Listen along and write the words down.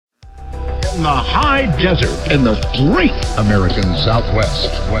from the high desert in the great American Southwest.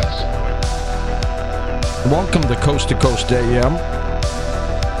 Welcome to Coast AM.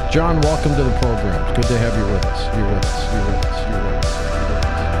 John, welcome to the program. It's good to have you with us. You're with us.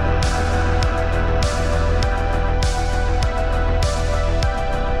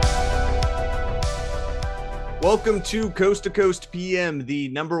 Welcome to Coast PM, the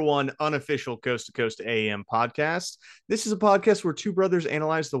number one unofficial Coast AM podcast. This is a podcast where two brothers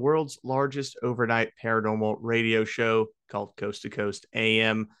analyze the world's largest overnight paranormal radio show called Coast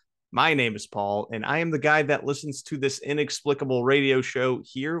AM. My name is Paul, and I am the guy that listens to this inexplicable radio show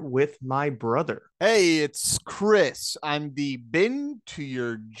here with my brother. Hey, it's Chris. I'm the Ben to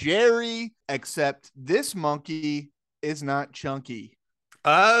your Jerry, except this monkey is not chunky.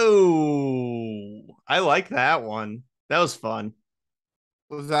 Oh, I like that one. That was fun.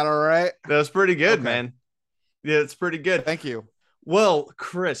 Was that all right? That was pretty good, Okay. man. Yeah, it's pretty good. Thank you. Well,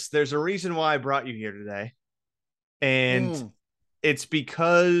 Chris, there's a reason why I brought you here today. And it's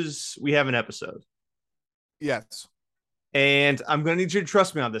because we have an episode. Yes. And I'm going to need you to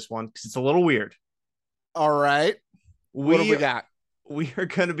trust me on this one because it's a little weird. All right. What do we got? We are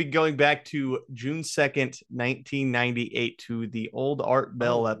going to be going back to June 2nd, 1998 to the old Art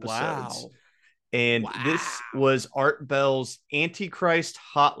Bell episodes. Wow. And this was Art Bell's Antichrist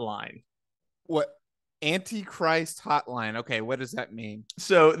Hotline. What? Antichrist Hotline. Okay, what does that mean?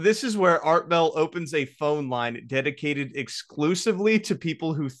 So this is where Art Bell opens a phone line dedicated exclusively to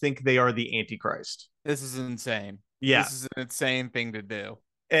people who think they are the Antichrist. This is insane. Yeah. This is an insane thing to do.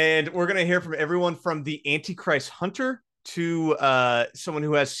 And we're going to hear from everyone from the Antichrist Hunter to someone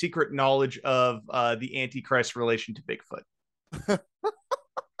who has secret knowledge of the Antichrist relation to Bigfoot.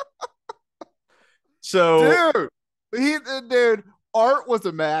 So, dude, Art was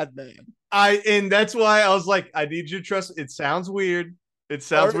a madman. And that's why I was like, I need you to trust. It sounds weird.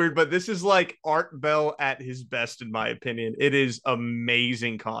 Weird, but this is like Art Bell at his best, in my opinion. It is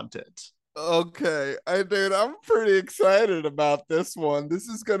amazing content. Okay, dude, I'm pretty excited about this one. This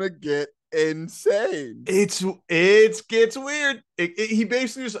is gonna get insane. It gets weird. He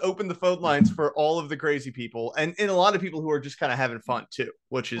basically just opened the phone lines for all of the crazy people, and a lot of people who are just kind of having fun too,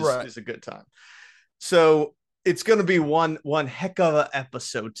 which is a good time. So it's going to be one heck of an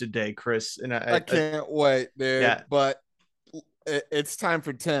episode today, Chris. And I can't wait, dude. Yeah. But it's time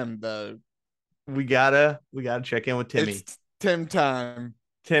for Tim, though. We gotta check in with Timmy. It's Tim time.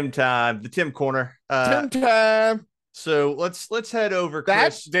 The Tim corner. Tim time. So let's head over,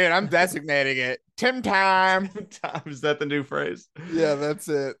 Chris. Dude, I'm designating it. Tim time. Tim time. Is that the new phrase? Yeah, that's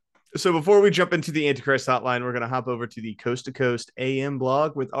it. So before we jump into the Antichrist Hotline, we're going to hop over to the Coast to Coast AM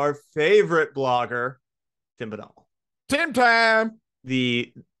blog with our favorite blogger, Tim Banal. Tim time.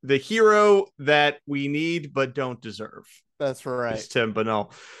 The hero that we need but don't deserve. That's right. It's Tim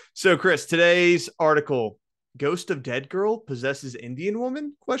Banal. So, Chris, today's article, Ghost of Dead Girl Possesses Indian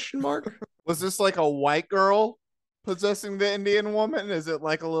Woman? ? Was this like a white girl possessing the Indian woman? Is it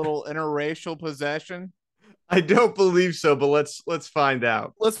like a little interracial possession? I don't believe so, but let's find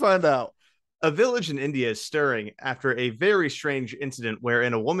out. Let's find out. A village in India is stirring after a very strange incident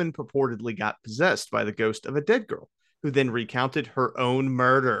wherein a woman purportedly got possessed by the ghost of a dead girl, who then recounted her own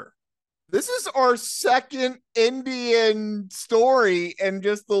murder. This is our second Indian story in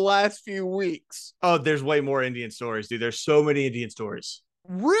just the last few weeks. Oh, there's way more Indian stories, dude. There's so many Indian stories.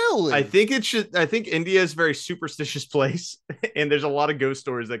 Really? I think India is a very superstitious place, and there's a lot of ghost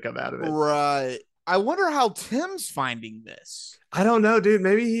stories that come out of it. Right. I wonder how Tim's finding this. I don't know, dude.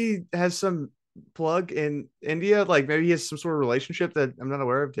 Maybe he has some plug in India. Like maybe he has some sort of relationship that I'm not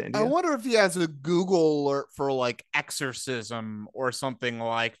aware of to India. I wonder if he has a Google alert for like exorcism or something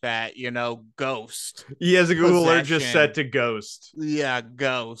like that. Ghost. He has a Google alert just set to ghost. Yeah,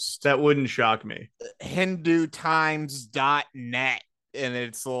 ghost. That wouldn't shock me. HinduTimes.net. And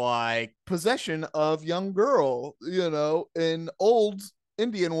it's like possession of young girl, in old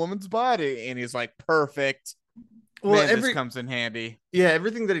Indian woman's body. And he's like, perfect. Well, this comes in handy. Yeah,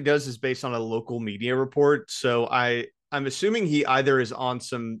 everything that he does is based on a local media report. So I'm assuming he either is on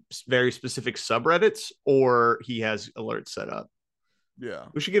some very specific subreddits or he has alerts set up. Yeah.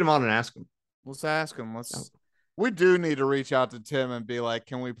 We should get him on and ask him. Let's ask him. We do need to reach out to Tim and be like,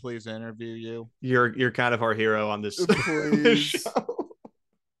 can we please interview you? You're kind of our hero on this, this show.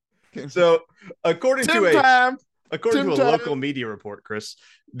 So according to a local media report, Chris,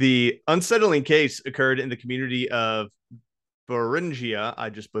 the unsettling case occurred in the community of Beringia, I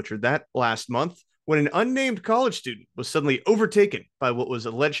just butchered that, last month, when an unnamed college student was suddenly overtaken by what was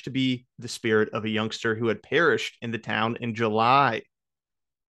alleged to be the spirit of a youngster who had perished in the town in July.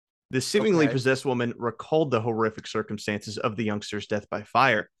 The seemingly possessed woman recalled the horrific circumstances of the youngster's death by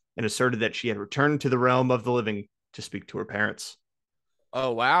fire, and asserted that she had returned to the realm of the living to speak to her parents.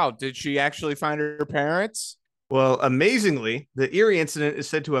 Oh, wow. Did she actually find her parents? Well, amazingly, the eerie incident is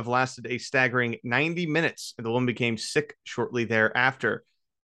said to have lasted a staggering 90 minutes, and the woman became sick shortly thereafter.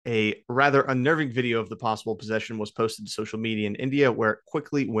 A rather unnerving video of the possible possession was posted to social media in India, where it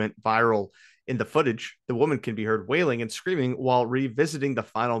quickly went viral. In the footage, the woman can be heard wailing and screaming while revisiting the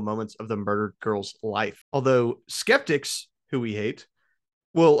final moments of the murdered girl's life. Although skeptics, who we hate,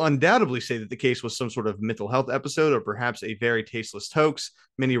 will undoubtedly say that the case was some sort of mental health episode or perhaps a very tasteless hoax,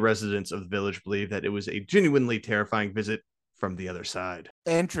 many residents of the village believe that it was a genuinely terrifying visit from the other side.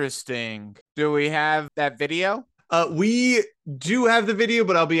 Interesting. Do we have that video? We do have the video,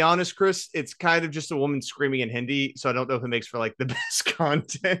 but I'll be honest, Chris, it's kind of just a woman screaming in Hindi, so I don't know if it makes for like the best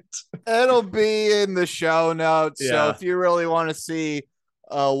content. It'll be in the show notes. Yeah. So if you really want to see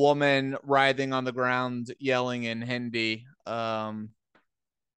a woman writhing on the ground yelling in Hindi,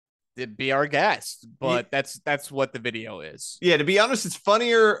 it'd be our guest. But that's what the video is. Yeah, to be honest, it's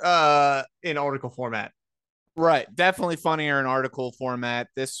funnier in article format. Right, definitely funnier in article format.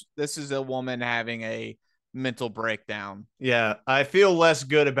 This is a woman having a mental breakdown. Yeah, I feel less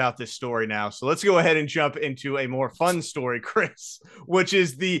good about this story now. So let's go ahead and jump into a more fun story, Chris, which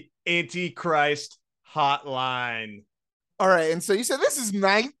is the Antichrist Hotline. All right, and so you said this is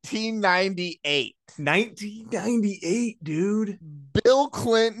 1998. 1998, dude. Bill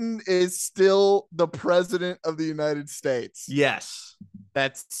Clinton is still the president of the United States. Yes.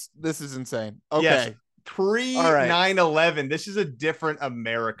 This is insane. Okay. Yes. Pre 9/11, this is a different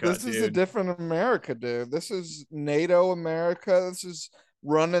America. This is a different America, dude. This is NATO America. This is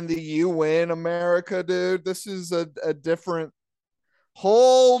running the UN America, dude. This is a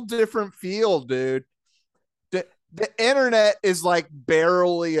whole different field, dude. The internet is like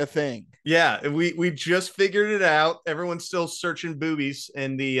barely a thing. Yeah, we just figured it out. Everyone's still searching boobies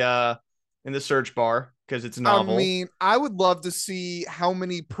in the search bar because it's novel. I mean, I would love to see how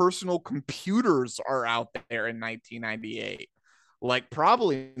many personal computers are out there in 1998. Like,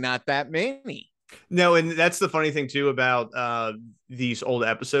 probably not that many. No, and that's the funny thing too about these old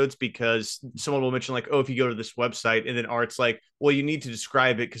episodes, because someone will mention like, oh, if you go to this website, and then Art's like, well, you need to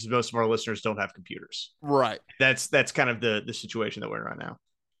describe it because most of our listeners don't have computers. Right. That's kind of the situation that we're in right now.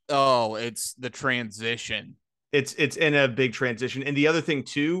 Oh, it's the transition. It's in a big transition. And the other thing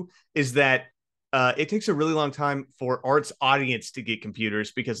too is that it takes a really long time for Art's audience to get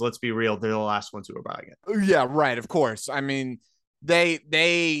computers, because let's be real, they're the last ones who are buying it. Yeah, right. Of course. I mean,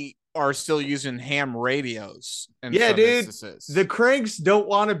 they are still using ham radios. Yeah, dude. Instances. The cranks don't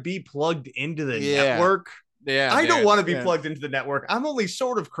want to be plugged into the network. Yeah, I don't want to be plugged into the network. I'm only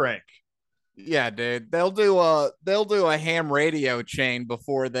sort of crank. Yeah, dude. They'll do a ham radio chain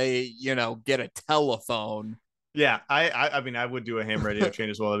before they, get a telephone. Yeah, I mean, I would do a ham radio chain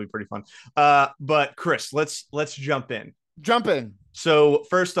as well. That'd be pretty fun. But Chris, let's jump in. Jump in. So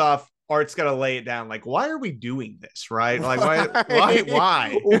first off, Art's got to lay it down. Like, why are we doing this, right? Like, why?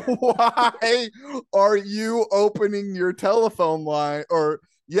 Why are you opening your telephone line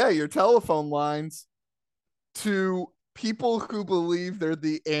your telephone lines to people who believe they're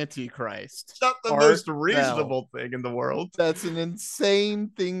the Antichrist? It's not the most reasonable thing in the world. That's an insane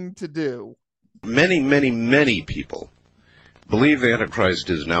thing to do. Many, many, many people believe the Antichrist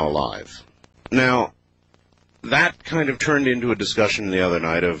is now alive. Now, that kind of turned into a discussion the other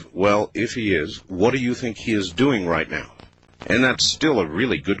night of, well, if he is, what do you think he is doing right now? And that's still a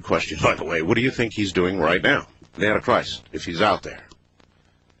really good question, by the way. What do you think he's doing right now? The Antichrist, if he's out there.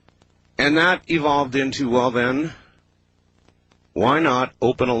 And that evolved into, well then, why not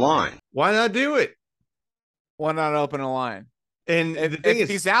open a line? Why not do it? Why not open a line? And if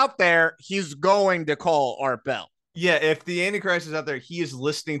he's out there, he's going to call Art Bell. Yeah, if the Antichrist is out there, he is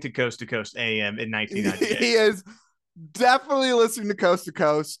listening to Coast AM in 1998. He is definitely listening to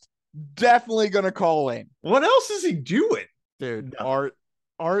Coast. Definitely going to call in. What else is he doing? Dude, no.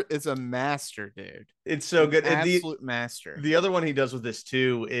 Art is a master, dude. It's so good. Absolute master. The other one he does with this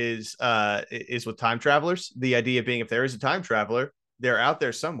too is with time travelers. The idea being, if there is a time traveler, they're out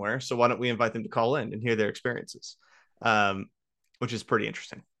there somewhere. So why don't we invite them to call in and hear their experiences? Which is pretty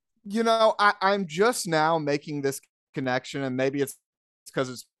interesting. I'm just now making this connection, and maybe it's because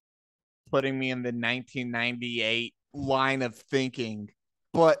it's putting me in the 1998 line of thinking.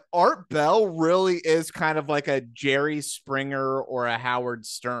 But Art Bell really is kind of like a Jerry Springer or a Howard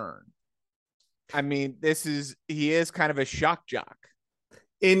Stern. I mean, he is kind of a shock jock.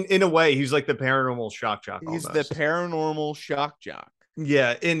 In a way, he's like the paranormal shock jock. He's almost. The paranormal shock jock.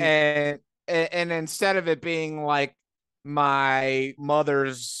 Yeah, and instead of it being like my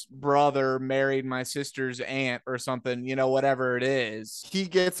mother's brother married my sister's aunt or something, whatever it is. He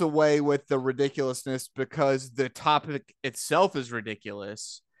gets away with the ridiculousness because the topic itself is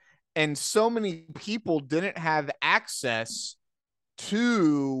ridiculous. And so many people didn't have access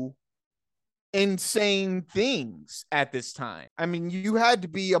to insane things at this time. I mean, you had to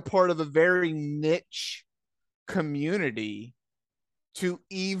be a part of a very niche community to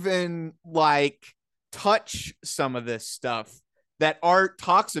even touch some of this stuff that art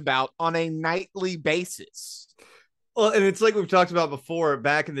talks about on a nightly basis. Well, and it's like we've talked about before.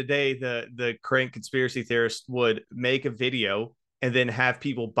 Back in the day, the crank conspiracy theorists would make a video and then have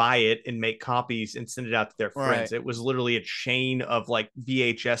people buy it and make copies and send it out to their friends. Right. It was literally a chain of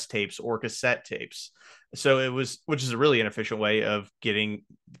VHS tapes or cassette tapes. So it was, which is a really inefficient way of getting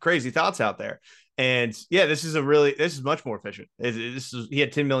crazy thoughts out there. And yeah, this is much more efficient. He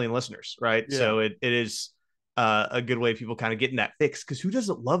had 10 million listeners, right? Yeah. So it is a good way of people kind of getting that fix. Because who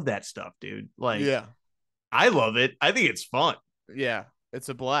doesn't love that stuff, dude? Yeah, I love it. I think it's fun. Yeah, it's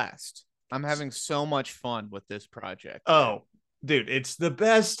a blast. I'm having so much fun with this project. Oh, dude, it's the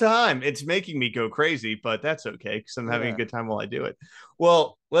best time. It's making me go crazy, but that's okay because I'm having a good time while I do it.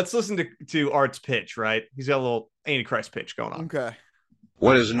 Well, let's listen to Art's pitch, right? He's got a little Antichrist pitch going on. Okay.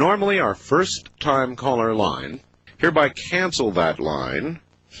 What is normally our first-time caller line, hereby cancel that line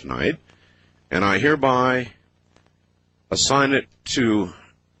tonight, and I hereby assign it to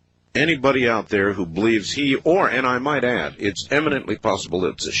anybody out there who believes he, and I might add, it's eminently possible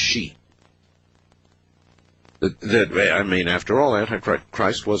it's a she. After all,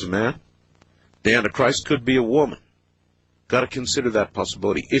 Antichrist was a man. The Antichrist could be a woman. Got to consider that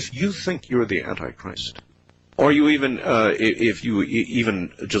possibility. If you think you're the Antichrist, or you even, if you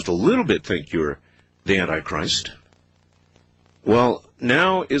even just a little bit think you're the Antichrist, well,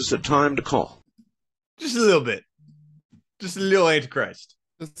 now is the time to call. Just a little bit. Just a little Antichrist.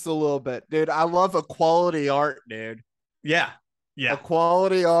 Just a little bit. Dude, I love a quality art, dude. Yeah. Yeah. A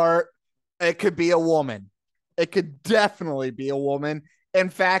quality art. It could be a woman. It could definitely be a woman. In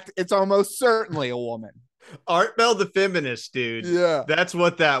fact, it's almost certainly a woman. Art Bell the feminist, dude. Yeah. That's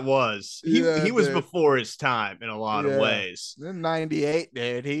what that was. He was before his time in a lot of ways. 98,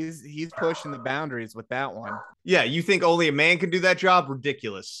 dude. He's pushing the boundaries with that one. Yeah, you think only a man can do that job?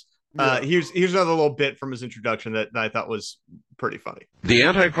 Ridiculous. Yeah. Here's another little bit from his introduction that I thought was pretty funny. The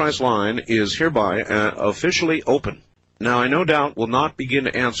Antichrist line is hereby officially open. Now, I no doubt will not begin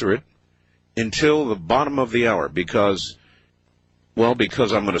to answer it until the bottom of the hour because I'm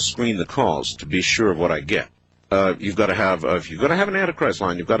going to screen the calls to be sure of what I get. You've got to have, if you're going to have an Antichrist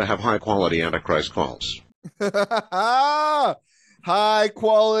line, you've got to have high-quality Antichrist calls. High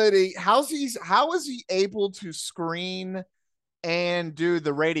quality. How is he able to screen and do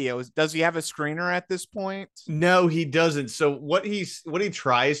the radio? Does he have a screener at this point? No, he doesn't. So what he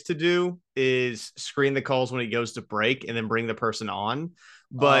tries to do is screen the calls when he goes to break and then bring the person on.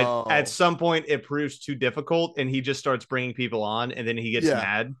 But at some point it proves too difficult and he just starts bringing people on and then he gets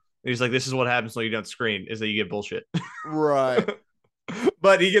mad. And he's like, this is what happens when you don't screen, is that you get bullshit. Right.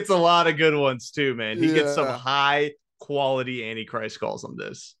 But he gets a lot of good ones too, man. He gets some high quality Antichrist calls on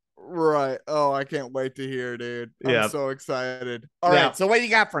this. Right. Oh, I can't wait to hear, dude. I'm so excited. All right. So what you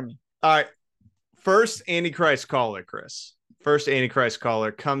got for me? All right. First Antichrist caller, Chris. First Antichrist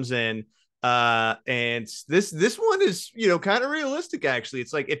caller comes in. And this one is, kind of realistic, actually.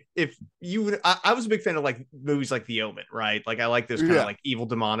 It's like if you I was a big fan of movies like The Omen, right? I like those kind of evil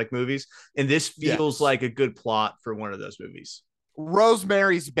demonic movies. And this feels like a good plot for one of those movies.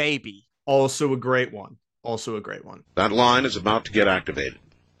 Rosemary's Baby. Also a great one. That line is about to get activated.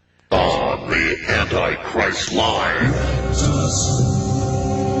 On the Antichrist line.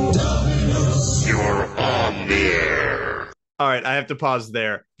 You're on the air. All right, I have to pause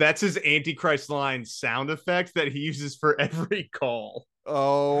there. That's his Antichrist line sound effect that he uses for every call.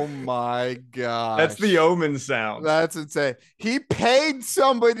 Oh my gosh. That's the Omen sound. That's insane. He paid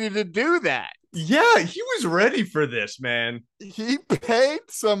somebody to do that. Yeah, he was ready for this, man. He paid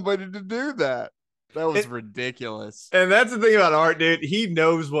somebody to do that. That was ridiculous. And that's the thing about Art, dude. He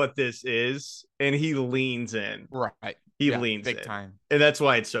knows what this is, and he leans in. Right. He leans big in. Time. And that's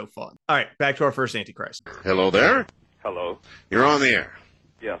why it's so fun. All right, back to our first Antichrist. Hello there. Hello. You're on the air.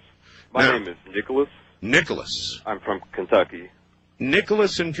 Yes. My name is Nicholas. Nicholas. I'm from Kentucky.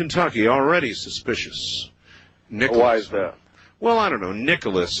 Nicholas in Kentucky, already suspicious. Nicholas. Why is that? Well, I don't know.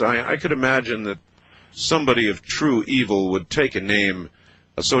 Nicholas, I could imagine that somebody of true evil would take a name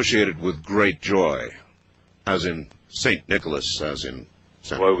associated with great joy, as in St. Nicholas, as in...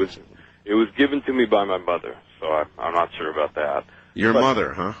 Well, it was given to me by my mother, so I'm not sure about that. Your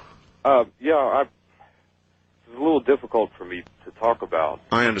mother, huh? Yeah, is a little difficult for me to talk about.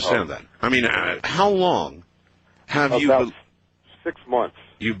 I understand that. I mean, how long have you... About 6 months.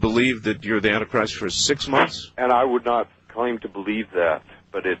 You believe that you're the Antichrist for 6 months? And I would not claim to believe that,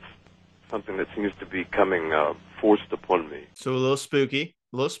 but it's something that seems to be coming forced upon me. So a little spooky.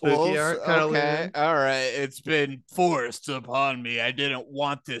 A little spooky. Okay, all right. It's been forced upon me. I didn't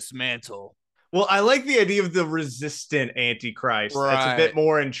want this mantle. Well, I like the idea of the resistant Antichrist. Right. That's a bit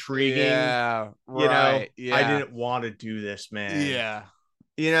more intriguing. Yeah, You know, yeah. I didn't want to do this, man. Yeah.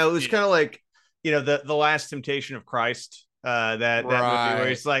 You know, it was kind of like, you know, the Last Temptation of Christ. That movie where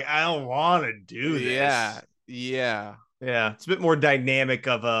he's like, I don't want to do this. Yeah. It's a bit more dynamic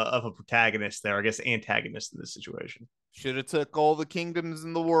of a protagonist there, I guess, antagonist in this situation. Should have took all the kingdoms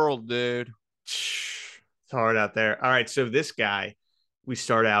in the world, dude. It's hard out there. All right, so this guy, we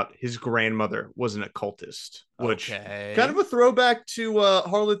start out, his grandmother was an occultist, which kind of a throwback to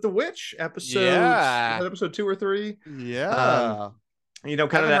Harlot the Witch episode 2 or 3. Yeah. You know,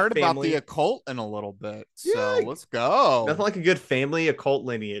 kind of that that heard family. about the occult in a little bit. So let's go. Nothing like a good family occult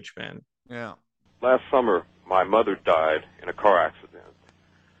lineage, man. Yeah. Last summer, my mother died in a car accident,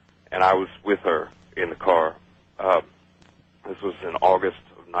 and I was with her in the car. This was in August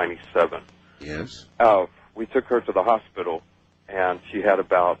of '97. Yes. We took her to the hospital, and she had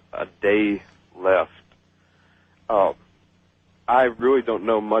about a day left. I really don't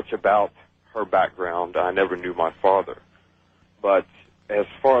know much about her background. I never knew my father. But as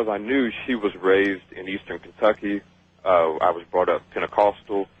far as I knew, she was raised in eastern Kentucky. I was brought up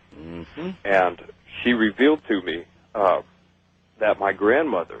Pentecostal. Mm-hmm. And she revealed to me that my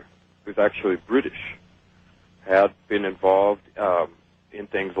grandmother, who's actually British, had been involved in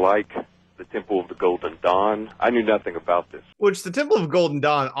things like the Temple of the Golden Dawn. I knew nothing about this. Which the Temple of Golden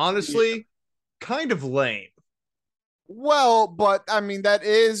Dawn, honestly, kind of lame. Well, but I mean that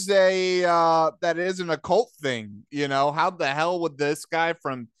is an occult thing, you know. How the hell would this guy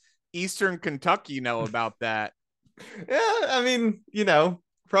from Eastern Kentucky know about that? Yeah, I mean, you know,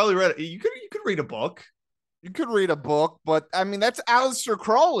 probably read it. You could read a book. You could read a book, but I mean that's Aleister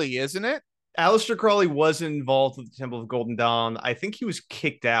Crowley, isn't it? Aleister Crowley was involved with the Temple of Golden Dawn. I think he was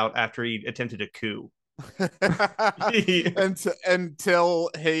kicked out after he attempted a coup. Until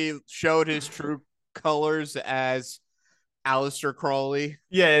he showed his true colors as Aleister Crowley.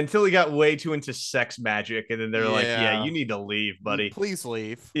 Yeah, until he got way too into sex magic, and then they're like, "Yeah, you need to leave, buddy. Please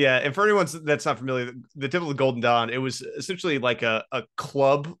leave." Yeah, and for anyone that's not familiar, the Temple of Golden Dawn, it was essentially like a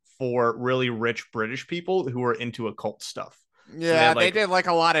club for really rich British people who were into occult stuff. Yeah, so they did like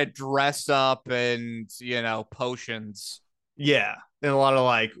a lot of dress up and, you know, potions. Yeah, and a lot of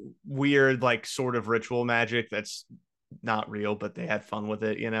like weird, like sort of ritual magic that's not real, but they had fun with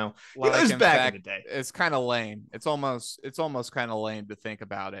it, you know. Like, it was back in the day. It's kind of lame. It's almost kind of lame to think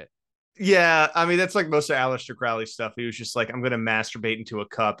about it. Yeah, I mean that's like most of Aleister Crowley stuff. He was just like, I'm going to masturbate into a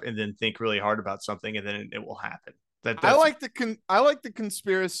cup and then think really hard about something, and then it will happen. I like the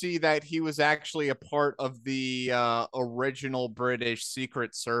conspiracy that he was actually a part of the original British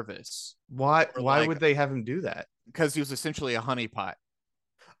Secret Service. Why would they have him do that? Because he was essentially a honeypot.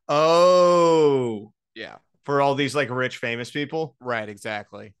 Oh, yeah. For all these like rich famous people, right?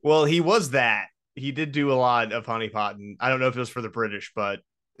 Exactly. Well, he was that. He did do a lot of honeypotting. I don't know if it was for the British, but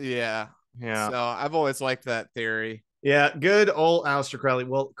yeah. So I've always liked that theory. Yeah, good old Aleister Crowley.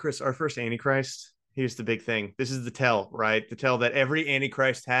 Well, Chris, our first Antichrist. Here's the big thing. This is the tell, right? The tell that every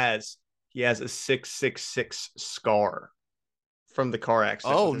Antichrist has. He has a 666 scar from the car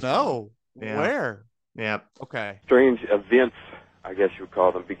accident. Oh no! Yeah. Where? Yeah. Okay. Strange events, I guess you would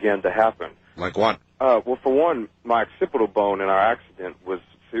call them, began to happen. Like what? Well, for one, my occipital bone in our accident was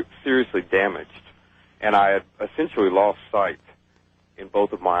seriously damaged, and I had essentially lost sight in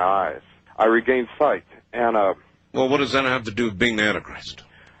both of my eyes. I regained sight, and well, what does that have to do with being the Antichrist?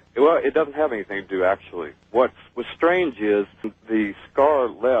 Well, it doesn't have anything to do, actually. What was strange is the scar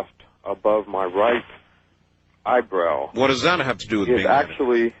left above my right eyebrow. What does that have to do with being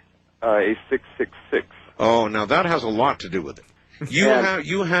actually a 666. Oh, now that has a lot to do with it.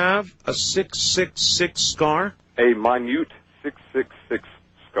 You have a 666 scar? A minute 666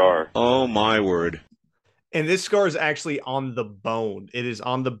 scar. Oh, my word. And this scar is actually on the bone. It is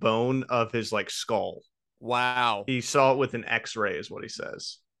on the bone of his like skull. Wow. He saw it with an X-ray is what he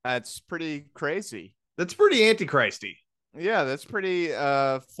says. That's pretty crazy. That's pretty antichristy. Yeah, that's pretty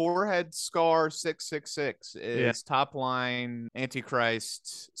forehead scar 666 is top line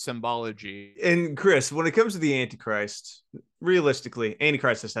Antichrist symbology. And Chris, when it comes to the Antichrist, realistically,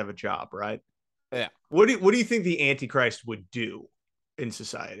 Antichrist has to have a job, right? Yeah. What do you think the Antichrist would do in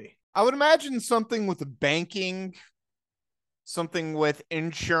society? I would imagine something with banking, something with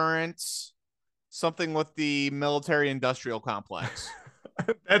insurance, something with the military-industrial complex.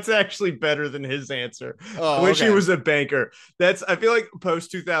 That's actually better than his answer. Oh, I wish he okay. was a banker. I feel like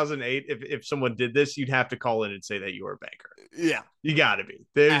post 2008, if someone did this, you'd have to call in and say that you were a banker. Yeah. You got to be.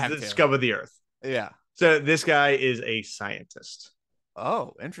 There's the scum of the earth. Yeah. So this guy is a scientist.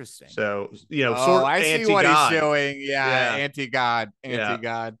 Oh, interesting. So, sort of I see what he's doing. Yeah. Anti-God.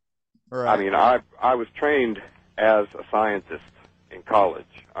 Anti-God. Yeah. Right. I mean, I was trained as a scientist in college.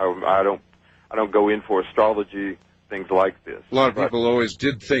 I don't go in for astrology, things like this. A lot of people always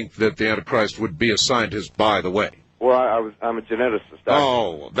did think that the Antichrist would be a scientist, by the way. Well, I'm a geneticist.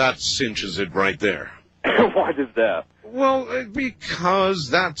 Oh, that cinches it right there. Why does that? Well,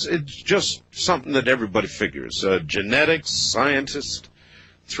 because it's just something that everybody figures. Genetics, scientist,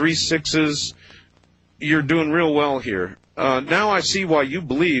 3 6s. You're doing real well here. Now I see why you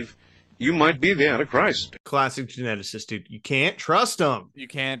believe you might be the Antichrist. Classic geneticist, dude. You can't trust him. You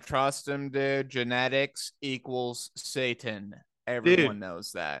can't trust him, dude. Genetics equals Satan. Everyone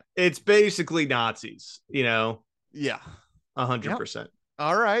knows that. It's basically Nazis, Yeah. 100%. Yep.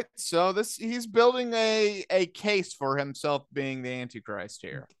 All right. So he's building a case for himself being the Antichrist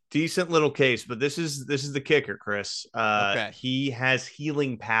here. Decent little case, but this is the kicker, Chris. Okay. He has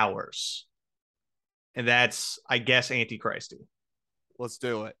healing powers. And that's, I guess, Antichristy. Let's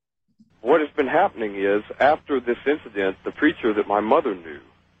do it. What has been happening is, after this incident, the preacher that my mother knew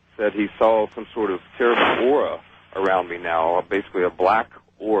said he saw some sort of terrible aura around me now, basically a black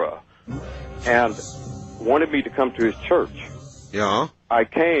aura, and wanted me to come to his church. Yeah. I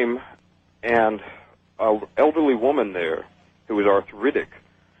came, and an elderly woman there, who was arthritic,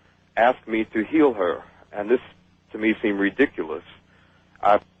 asked me to heal her, and this, to me, seemed ridiculous.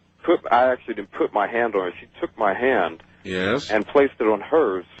 I actually didn't put my hand on her. She took my hand. Yes. And placed it on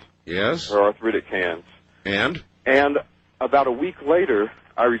hers. Yes. Her arthritic hands. And about a week later,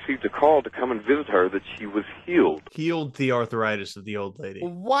 I received a call to come and visit her that she was healed. Healed the arthritis of the old lady.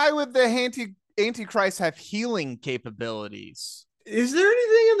 Why would the Antichrist have healing capabilities? Is there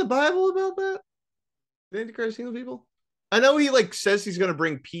anything in the Bible about that? The Antichrist healing people? I know he says he's going to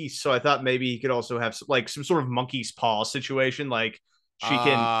bring peace, so I thought maybe he could also have some sort of monkey's paw situation. Like she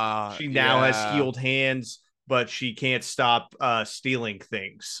now has healed hands, but she can't stop stealing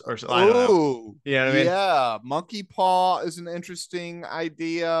things or something. I don't know. You know what I mean? Yeah, monkey paw is an interesting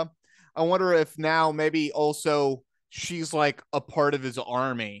idea. I wonder if now maybe also she's like a part of his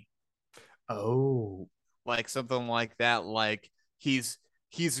army. Oh, like something like that. Like he's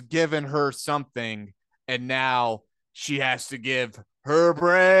given her something, and now she has to give her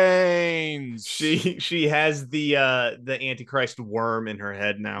brains. She has the Antichrist worm in her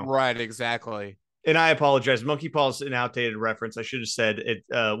head now. Right, exactly. And I apologize. Monkey Paw is an outdated reference. I should have said it.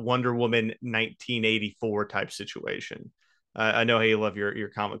 Wonder Woman 1984 type situation. I know how you love your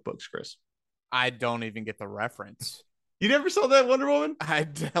comic books, Chris. I don't even get the reference. You never saw that Wonder Woman? I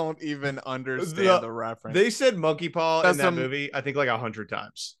don't even understand the reference. They said Monkey Paw in that movie, I think 100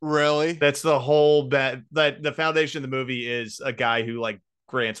 times. Really? That's the whole that the foundation of the movie is a guy who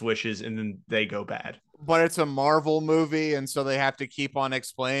grants wishes and then they go bad. But it's a Marvel movie, and so they have to keep on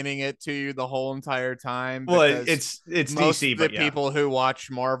explaining it to you the whole entire time. Well, it's most DC, of the people who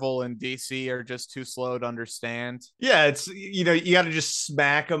watch Marvel and DC are just too slow to understand. Yeah, it's you got to just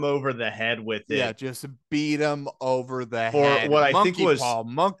smack them over the head with it. Yeah, just beat them over the head. Or what I think was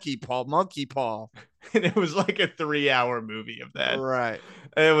monkey paw. And it was like a 3-hour movie of that. Right.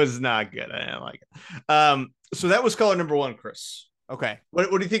 It was not good. I didn't like it. So that was caller number 1, Chris. Okay. What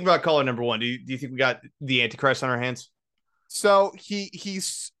do you think about caller number 1? Do you think we got the Antichrist on our hands? So he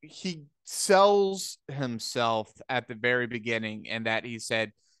sells himself at the very beginning, and that he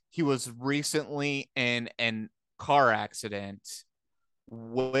said he was recently in a car accident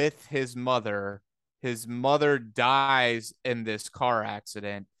with his mother. His mother dies in this car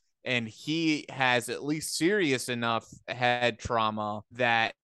accident, and he has at least serious enough head trauma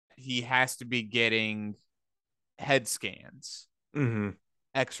that he has to be getting head scans. Mm-hmm.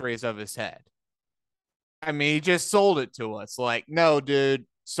 X-rays of his head. I mean, he just sold it to us. Like, no, dude,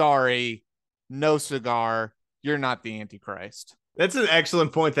 sorry, no cigar. You're not the Antichrist. That's an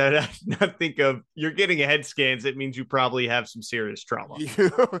excellent point that I did not think of. You're getting head scans. It means you probably have some serious trauma.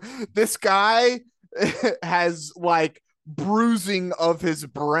 This guy has bruising of his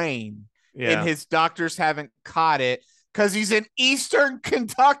brain, and his doctors haven't caught it because he's in Eastern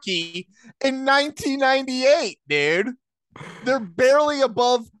Kentucky in 1998, dude. They're barely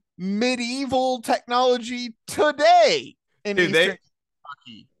above medieval technology today in Eastern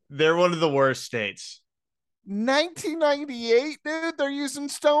Kentucky. They're one of the worst states. 1998, dude. They're using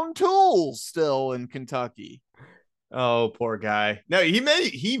stone tools still in Kentucky. Oh, poor guy. No, he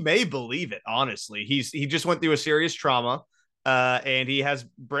may believe it. Honestly, he just went through a serious trauma, and he has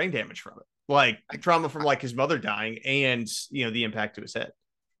brain damage from it, like trauma from like his mother dying, and the impact to his head.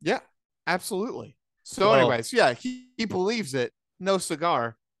 Yeah, absolutely. So, anyways, yeah, he believes it. No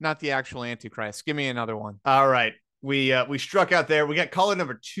cigar, not the actual Antichrist. Give me another one. All right, we struck out there. We got caller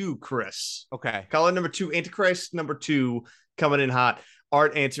number 2, Chris. Okay, caller number 2, Antichrist number 2, coming in hot.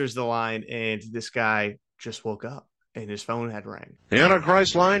 Art answers the line, and this guy just woke up. And his phone had rang. The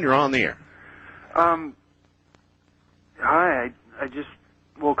Antichrist line, you're on the air. Hi, I just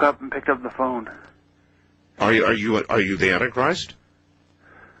woke up and picked up the phone. Are you the Antichrist?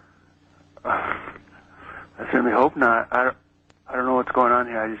 I certainly hope not. I don't know what's going on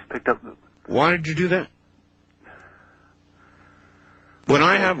here. I just picked up the... Why did you do that? When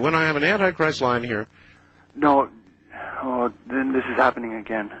I have an Antichrist line here... No. Oh, then this is happening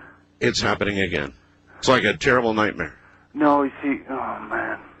again. It's happening again. It's like a terrible nightmare. No, you see... Oh,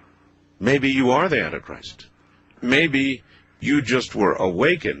 man. Maybe you are the Antichrist. Maybe you just were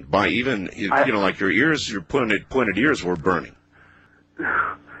awakened by even, like your ears, your pointed ears were burning.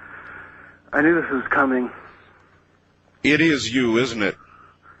 I knew this was coming. It is you, isn't it?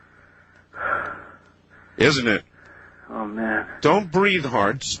 Isn't it? Oh, man. Don't breathe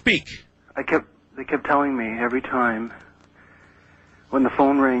hard. Speak. They kept telling me every time when the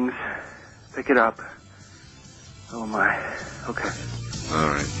phone rings, pick it up. Oh, my. Okay. All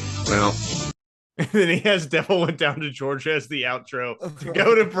right. Well. And then he has Devil Went Down to Georgia as the outro to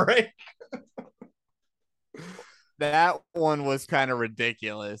go to break. that one was kind of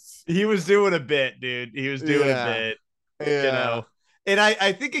ridiculous. He was doing a bit, dude. He was doing a bit. Yeah. And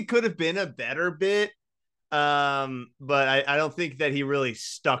I think it could have been a better bit. But I don't think that he really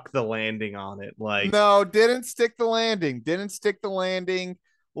stuck the landing on it. No, didn't stick the landing.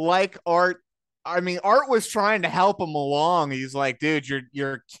 Like Art. I mean, Art was trying to help him along. He's like, dude,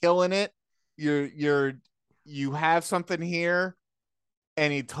 you're killing it. You have something here,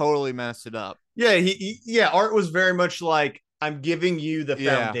 and he totally messed it up. Yeah, Art was very much like, I'm giving you the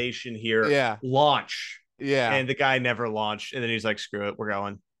foundation here. Yeah. Launch. Yeah. And the guy never launched. And then he's like, screw it, we're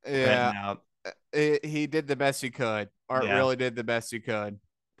going. Yeah. He did the best he could. Art really did the best he could.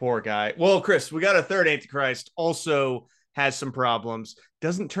 Poor guy. Well, Chris, we got a third Antichrist, also has some problems,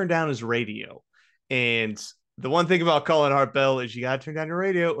 doesn't turn down his radio. And the one thing about calling Art Bell is you got to turn down your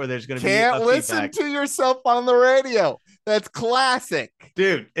radio or there's going to be Can't listen feedback. to yourself on the radio. That's classic.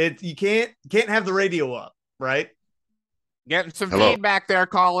 Dude, you can't have the radio up, right? Getting some feedback there,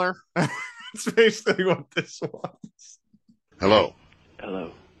 caller. That's basically what this was. Hello.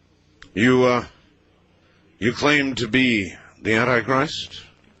 Hello. You claim to be the Antichrist?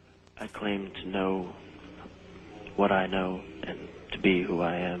 I claim to know what I know and to be who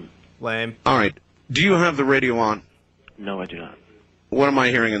I am. Lame. All right. Do you have the radio on? No, I do not. What am I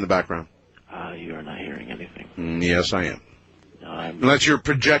hearing in the background? You are not hearing anything. Yes, I am. No, I'm... Unless you're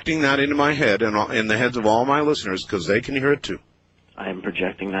projecting that into my head and in the heads of all my listeners, because they can hear it too. I am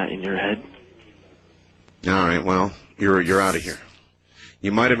projecting that in your head. All right, well, you're out of here.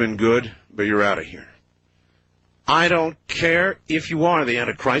 You might have been good, but you're out of here. I don't care if you are the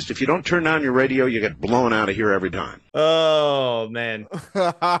Antichrist. If you don't turn down your radio, you get blown out of here every time. Oh, man.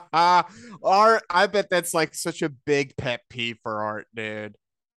 Art, I bet that's like such a big pet peeve for Art, dude.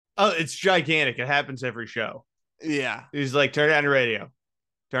 Oh, it's gigantic. It happens every show. Yeah. He's like, turn down your radio.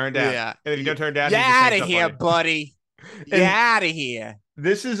 Turn down. Yeah. And if you don't turn down, get out of here, buddy. Get out of here.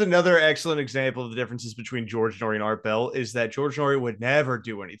 This is another excellent example of the differences between George Norrie and Art Bell, is that George Norrie would never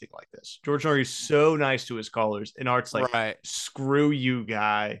do anything like this. George Norrie is so nice to his callers, and Art's like, screw you,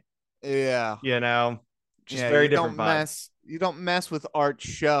 guy. Yeah. Just very different vibes. You don't mess with Art's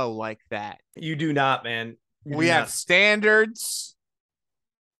show like that. You do not, man. We have standards.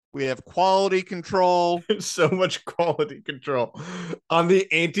 We have quality control. So much quality control on the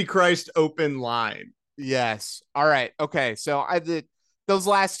Antichrist open line. Yes. All right. Okay. So those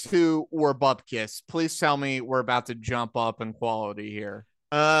last two were bupkis. Please tell me we're about to jump up in quality here.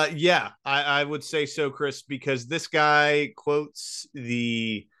 Yeah, I would say so, Chris, because this guy quotes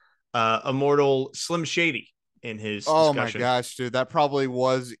the immortal Slim Shady in his discussion. My gosh, dude, that probably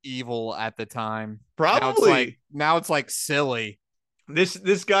was evil at the time. Probably. Now it's like silly.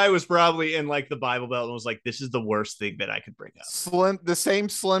 This guy was probably in like the Bible Belt and was like, this is the worst thing that I could bring up. The same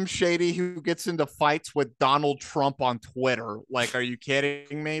Slim Shady who gets into fights with Donald Trump on Twitter. Like, are you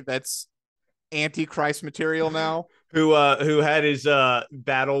kidding me? That's Antichrist material now. Who had his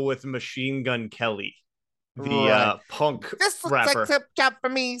battle with Machine Gun Kelly, the punk this looks rapper. like a job for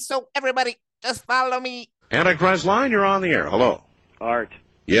me, so everybody just follow me. Antichrist line, you're on the air. Hello. Art.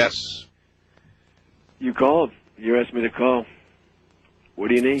 Yes. You called You asked me to call. What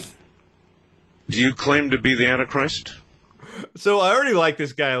do you need? Do you claim to be the Antichrist? So I already like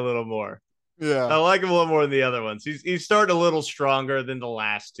this guy a little more. Yeah. I like him a little more than the other ones. He's starting a little stronger than the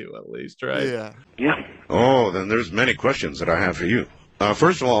last two, at least, right? Yeah. Yeah. Oh, then there's many questions that I have for you.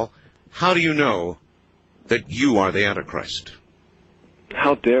 First of all, how do you know that you are the Antichrist?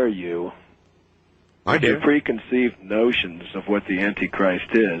 How dare you? I Your dare. preconceived notions of what the Antichrist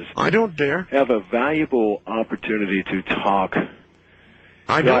is. I don't dare. Have a valuable opportunity to talk.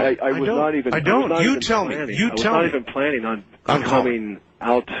 I don't. I was don't. not even. I don't. was not You even tell me. planning. You I was tell not me. even planning on I'm coming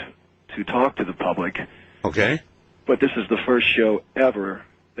out to talk to the public. Okay. But this is the first show ever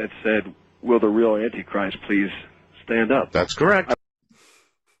that said, "Will the real Antichrist please stand up?" That's correct.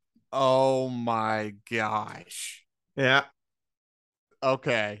 Oh my gosh. Yeah.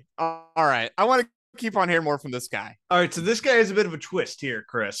 Okay. All right. I want to keep on hearing more from this guy. All right, so this guy has a bit of a twist here,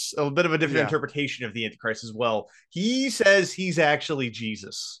 Chris. A bit of a different Yeah. interpretation of the Antichrist as well. He says he's actually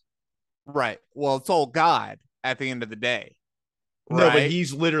Jesus. Right. Well, it's all God at the end of the day. No, but right?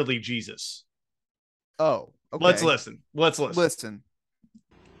 he's literally Jesus. Oh, okay. Let's listen. Listen.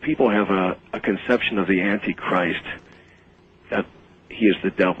 People have a conception of the Antichrist that he is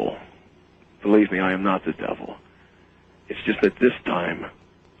the devil. Believe me, I am not the devil. It's just that this time,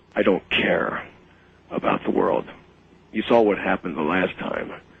 I don't care about the world. You saw what happened the last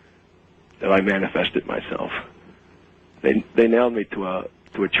time that I manifested myself. They nailed me to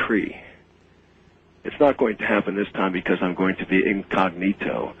a tree. It's not going to happen this time because I'm going to be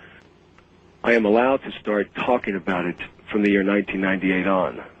incognito. I am allowed to start talking about it from the year 1998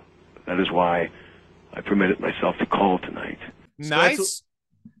 on. That is why I permitted myself to call tonight. Nice.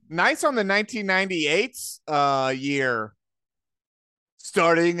 Nice on the 1998 year.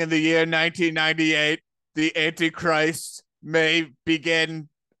 Starting in the year 1998, the Antichrist may begin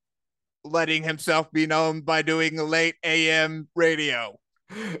letting himself be known by doing late AM radio.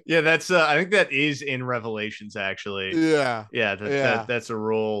 Yeah, that's I think that is in Revelations, actually. Yeah. That's a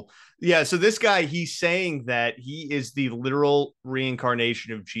rule. Yeah, so this guy, he's saying that he is the literal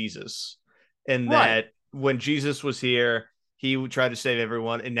reincarnation of Jesus, and that when Jesus was here, he would try to save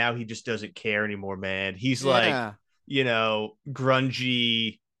everyone, and now he just doesn't care anymore, man. He's like,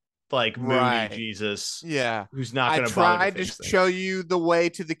 grungy, like moody Jesus. Yeah. Who's not going to bother. I tried to show you the way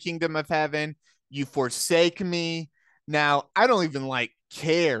to the kingdom of heaven. You forsake me. Now, I don't even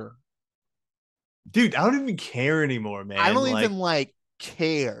care. Dude, I don't even care anymore, man. I don't even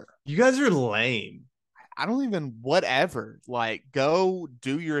care. You guys are lame. I don't even whatever. Go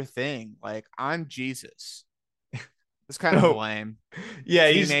do your thing. I'm Jesus. It's kind of lame.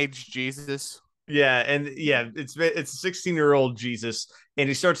 Yeah, teenage Jesus. Yeah, and it's a 16-year-old Jesus, and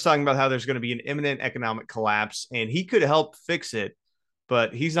he starts talking about how there's going to be an imminent economic collapse, and he could help fix it,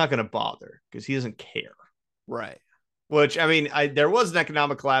 but he's not going to bother because he doesn't care. Right. Which, I mean, there was an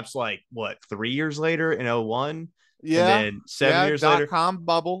economic collapse 3 years later in 2001? Yeah. And then 7 years later. .com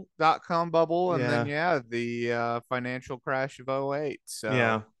bubble. And then, the financial crash of 2008. So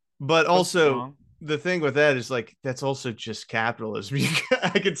yeah. But also, the thing with that is that's also just capitalism.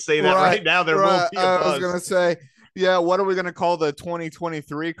 I could say that right now. There will be a buzz. I was going to say, what are we going to call the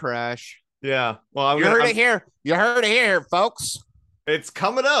 2023 crash? Yeah. Well, You heard it here. You heard it here, folks. It's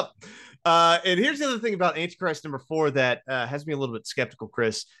coming up. And here's the other thing about Antichrist number 4 that has me a little bit skeptical,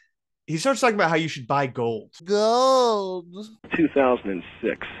 Chris. He starts talking about how you should buy gold. Gold.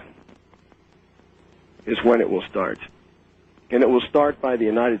 2006 is when it will start. And it will start by the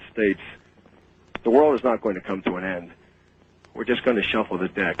United States. The world is not going to come to an end. We're just going to shuffle the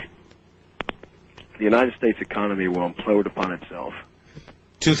deck. The United States economy will implode upon itself.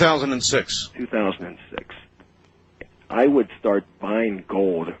 2006. 2006. I would start buying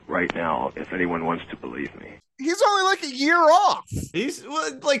gold right now if anyone wants to believe me. He's only a year off. He's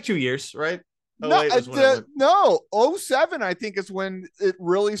 2 years, right? No, 07 I think is when it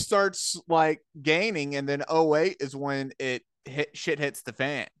really starts gaining, and then 08 is when shit hits the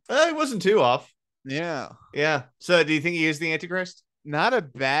fan. It wasn't too off. Yeah. So do you think he is the Antichrist? Not a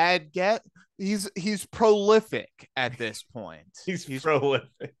bad get. He's prolific at this point. He's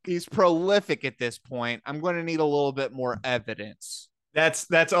prolific. He's prolific at this point. I'm going to need a little bit more evidence.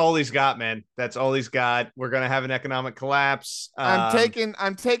 That's all he's got, man. That's all he's got. We're gonna have an economic collapse.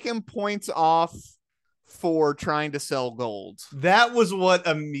 I'm taking points off for trying to sell gold. That was what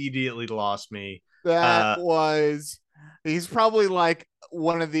immediately lost me. He's probably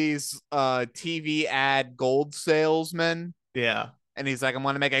one of these TV ad gold salesmen. Yeah. And he's like, I'm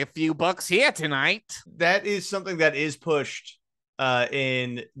going to make a few bucks here tonight. That is something that is pushed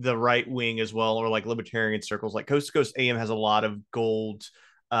in the right wing as well, or libertarian circles. Coast to Coast AM has a lot of gold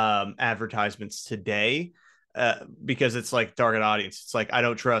advertisements today. because it's like target audience. It's like, I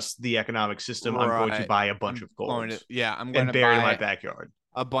don't trust the economic system. I'm going to buy a bunch of gold. I'm going to bury it in buy my backyard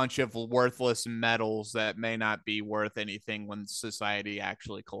a bunch of worthless metals that may not be worth anything when society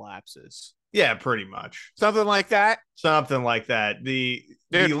actually collapses. Yeah, pretty much. Something like that.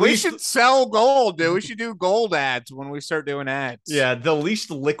 We should sell gold, dude. We should do gold ads when we start doing ads. Yeah, the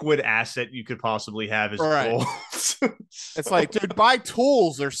least liquid asset you could possibly have is gold. It's like, dude, buy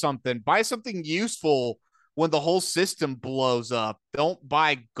tools or something. Buy something useful when the whole system blows up. Don't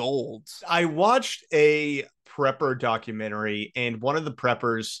buy gold. I watched a prepper documentary, and one of the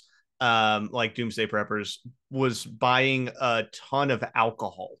preppers, like doomsday preppers, was buying a ton of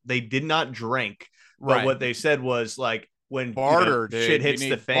alcohol. They did not drink, but what they said was like, when barter, shit hits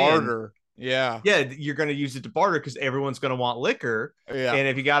the fan, barter. Yeah, you're going to use it to barter because everyone's going to want liquor. Yeah, and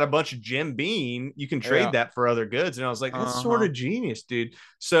if you got a bunch of Jim Beam, you can trade that for other goods. And I was like, that's sort of genius, dude.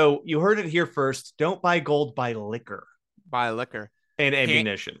 So you heard it here first. Don't buy gold, buy liquor. Buy liquor and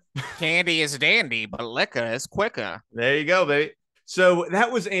ammunition. Candy is dandy, but liquor is quicker. There you go, baby. So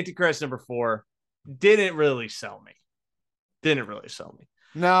that was Antichrist number 4. Didn't really sell me.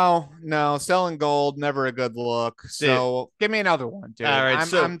 No, selling gold, never a good look. So give me another one, dude. All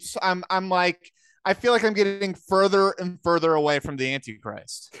right, I'm like, I feel like I'm getting further and further away from the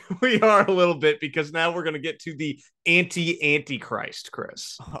Antichrist. We are a little bit, because now we're going to get to the Antichrist,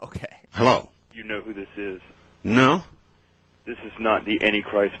 Chris. Okay. Hello. You know who this is? No. This is not the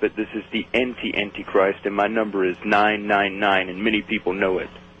Antichrist, but this is the Antichrist, and my number is 999, and many people know it.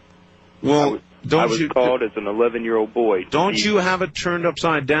 Well, I was called as an 11-year-old boy. Don't you have it turned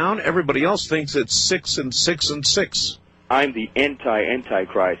upside down? Everybody else thinks it's 6 and 6 and 6. I'm the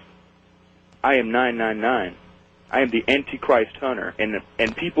Antichrist. I am 999. I am the Antichrist hunter,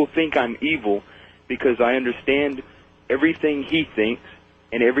 and people think I'm evil because I understand everything he thinks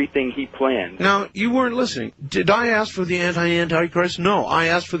and everything he plans. Now, you weren't listening. Did I ask for the Antichrist? No, I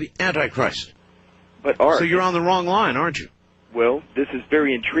asked for the Antichrist. But Art, so you're on the wrong line, aren't you? Well, this is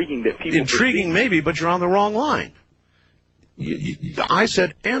very intriguing that people... Intriguing maybe, but you're on the wrong line. I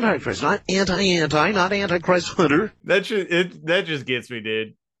said Antichrist, not anti-anti, not Antichrist hunter. That just gets me,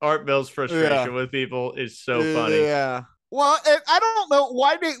 dude. Art Bell's frustration with people is so funny. Yeah. Well, I don't know.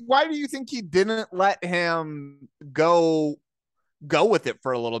 Why do you think he didn't let him go with it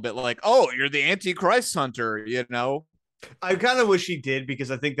for a little bit? Like, oh, you're the Antichrist hunter, you know? I kind of wish he did,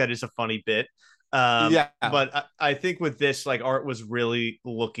 because I think that is a funny bit. But I think with this, like, Art was really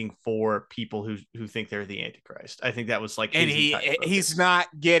looking for people who think they're the Antichrist. I think that was like, and he's not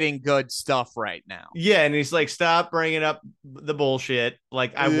getting good stuff right now. Yeah, and he's like, stop bringing up the bullshit.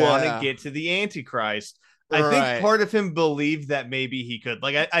 Like, I want to get to the Antichrist. I think part of him believed that maybe he could.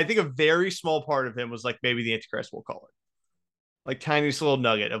 Like, I think a very small part of him was like, maybe the Antichrist will call it. Like, tiniest little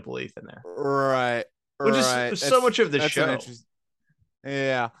nugget of belief in there. Right. Which is so much of the show.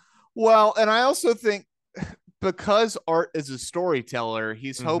 Yeah. Well, and I also think because Art is a storyteller,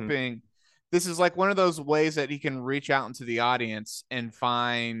 he's hoping this is like one of those ways that he can reach out into the audience and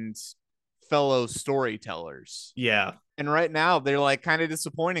find fellow storytellers. Yeah. And right now they're like kind of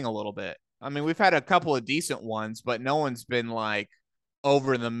disappointing a little bit. I mean, we've had a couple of decent ones, but no one's been like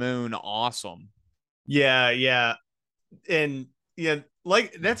over the moon awesome. Yeah. And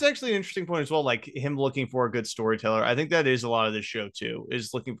like, that's actually an interesting point as well. Like, him looking for a good storyteller. I think that is a lot of this show too,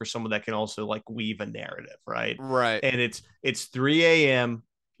 is looking for someone that can also like weave a narrative, right? And it's 3 a.m.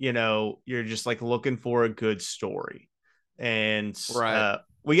 You're just like looking for a good story. And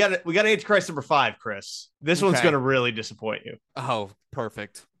we got Antichrist number 5, Chris. This one's gonna really disappoint you. Oh,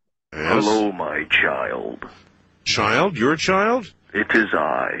 perfect. Yes. Hello, my child. Child? Your child? It is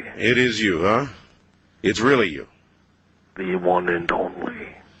I. It is you, huh? It's really you. The one and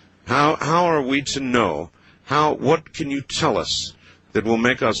only. How are we to know? What can you tell us that will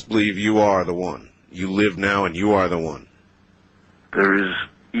make us believe you are the one? You live now and you are the one. There is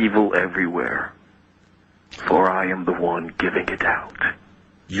evil everywhere, for I am the one giving it out.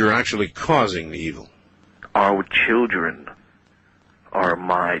 You're actually causing the evil. Our children are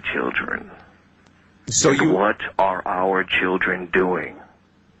my children. So what are our children doing?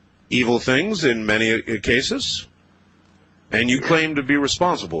 Evil things in many cases? And you claim to be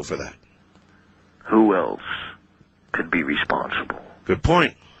responsible for that. Who else could be responsible? Good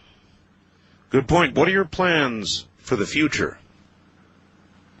point. What are your plans for the future?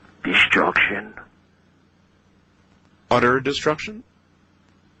 Destruction. Utter destruction?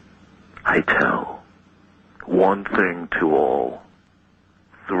 I tell one thing to all.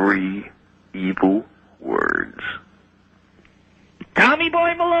 3 evil words. Tommy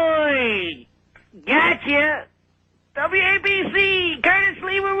Boy Malloy! Gotcha! WABC! Curtis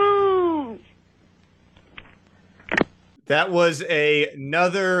Lee Roo! That was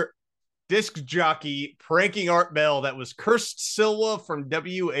another disc jockey pranking Art Bell. That was Cursed Silva from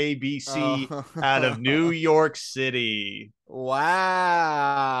WABC out of New York City. Wow.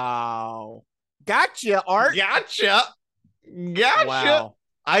 Gotcha, Art. Gotcha. Wow.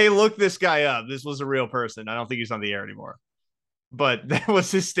 I looked this guy up. This was a real person. I don't think he's on the air anymore. But that was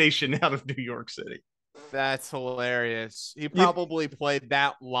his station out of New York City. That's hilarious. He probably played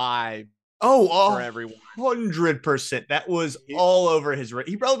that live. Oh, for everyone. 100%. That was all over his.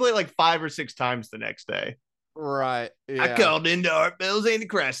 He probably played like 5 or 6 times the next day. Right. Yeah. I called into Art Bell's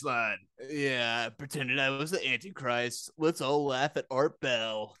Antichrist line. Yeah, pretended I was the Antichrist. Let's all laugh at Art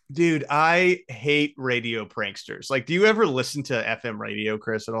Bell. Dude, I hate radio pranksters. Like, do you ever listen to FM radio,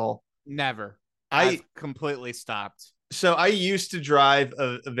 Chris, at all? Never. I've completely stopped. So I used to drive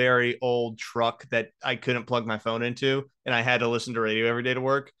a very old truck that I couldn't plug my phone into, and I had to listen to radio every day to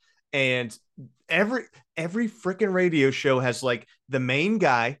work. And every freaking radio show has like the main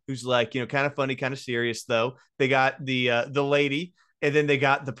guy who's like, kind of funny, kind of serious though. They got the lady, and then they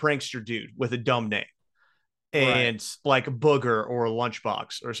got the prankster dude with a dumb name. And like a Booger or a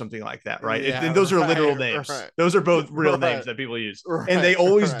Lunchbox or something like that, right? Yeah, and those are literal names. Right. Those are both real names that people use. And they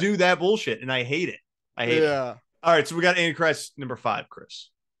always do that bullshit, and I hate it. I hate it. All right, so we got Antichrist number 5, Chris.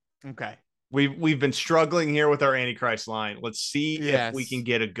 Okay. We've been struggling here with our Antichrist line. Let's see if we can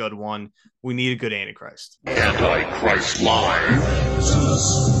get a good one. We need a good Antichrist. Antichrist line.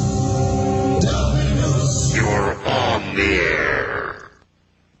 You're on the air.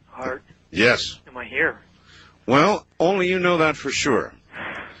 Art? Yes. Am I here? Well, only you know that for sure.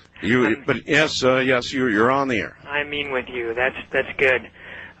 But yes, you're on the air. I mean with you. That's good.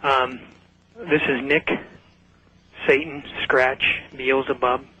 This is Nick, Satan, Scratch,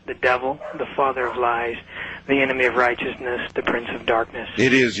 Beelzebub, the devil, the father of lies, the enemy of righteousness, the prince of darkness.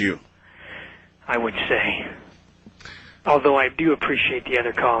 It is you. I would say. Although I do appreciate the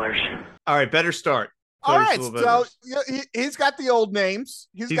other callers. All right, better start. All right, so he's got the old names.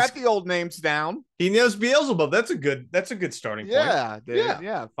 He's got the old names down. He knows Beelzebub. That's a good starting point. Yeah, dude.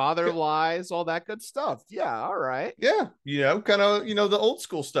 Yeah. Father of lies, all that good stuff. Yeah, all right. Yeah, kind of, the old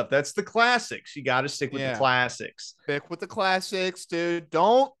school stuff. That's the classics. You got to stick with the classics. Stick with the classics, dude.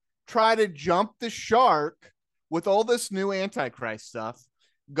 Don't try to jump the shark with all this new Antichrist stuff.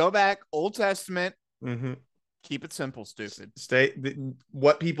 Go back, Old Testament. Mm-hmm. Keep it simple, stupid. Stay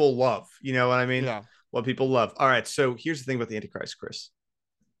what people love. You know what I mean? Yeah. What people love. All right. So here's the thing about the Antichrist, Chris.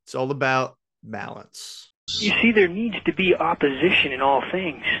 It's all about balance. You see, there needs to be opposition in all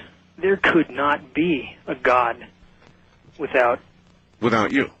things. There could not be a God without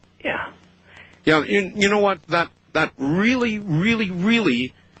you. Yeah. Yeah. You know what? That really, really,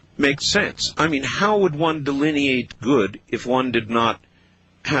 really makes sense. I mean, how would one delineate good if one did not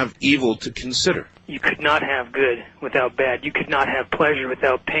have evil to consider? You could not have good without bad. You could not have pleasure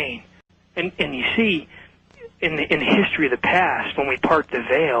without pain. And you see, in the history of the past, when we part the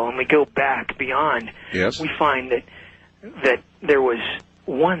veil and we go back beyond, we find that there was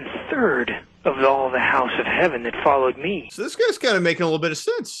 1/3 of all the house of heaven that followed me. So this guy's kind of making a little bit of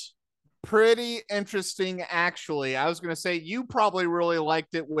sense. Pretty interesting, actually. I was going to say, you probably really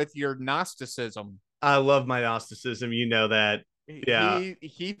liked it with your Gnosticism. I love my Gnosticism. You know that. Yeah,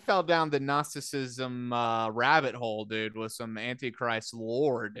 he fell down the Gnosticism rabbit hole, dude, with some Antichrist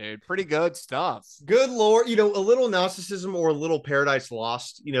lore, dude. Pretty good stuff. Good lore, a little Gnosticism or a little Paradise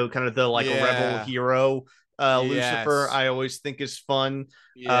Lost, kind of the a rebel hero. Lucifer, I always think is fun.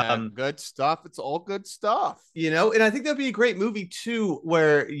 Yeah, good stuff. It's all good stuff. And I think that'd be a great movie too,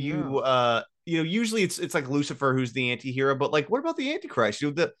 where you usually it's like Lucifer who's the anti-hero, but like what about the Antichrist?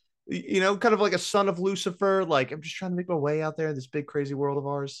 Kind of like a son of Lucifer. Like, I'm just trying to make my way out there in this big, crazy world of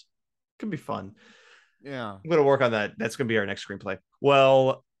ours. Could be fun. Yeah. I'm going to work on that. That's going to be our next screenplay.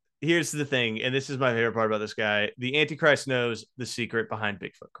 Well, here's the thing, and this is my favorite part about this guy. The Antichrist knows the secret behind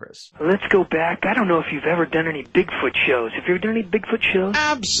Bigfoot, Chris. Let's go back. I don't know if you've ever done any Bigfoot shows. Have you ever done any Bigfoot shows?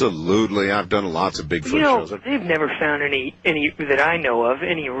 Absolutely. I've done lots of Bigfoot shows. They've never found any that I know of,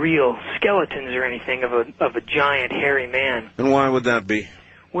 any real skeletons or anything of a giant hairy man. And why would that be?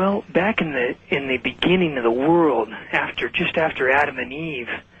 Well, back in the beginning of the world, just after Adam and Eve,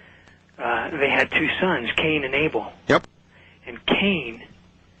 they had 2 sons, Cain and Abel. Yep. And Cain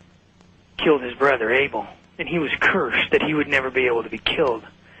killed his brother Abel, and he was cursed that he would never be able to be killed,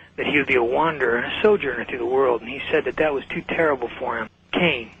 that he would be a wanderer and a sojourner through the world, and he said that was too terrible for him.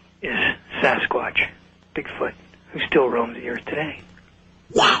 Cain is Sasquatch, Bigfoot, who still roams the earth today.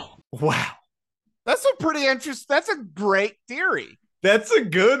 Wow. That's a great theory. That's a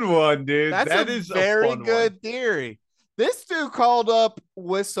good one, dude. That's a very good theory. This dude called up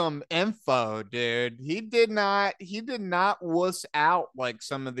with some info, dude. He did not wuss out like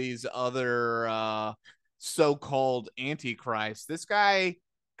some of these other so-called antichrists. This guy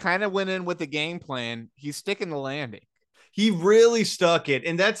kind of went in with a game plan. He's sticking the landing. He really stuck it.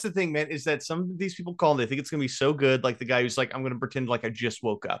 And that's the thing, man, is that some of these people call, they think it's going to be so good. Like the guy who's like, I'm going to pretend like I just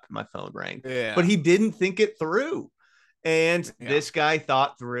woke up and my phone rang. Yeah. But he didn't think it through. And this guy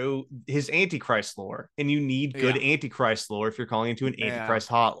thought through his Antichrist lore. And you need good Antichrist lore if you're calling into an Antichrist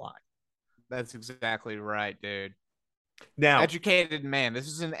hotline. That's exactly right, dude. Now, educated man. This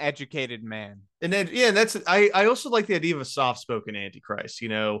is an educated man. And then, that's I also like the idea of a soft-spoken Antichrist,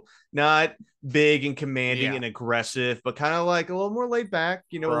 not big and commanding and aggressive, but kind of like a little more laid back,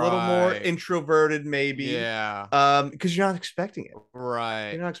 a little more introverted, maybe. Yeah. Because you're not expecting it.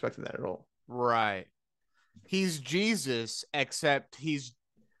 Right. You're not expecting that at all. Right. He's Jesus, except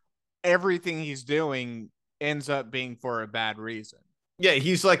everything he's doing ends up being for a bad reason. Yeah,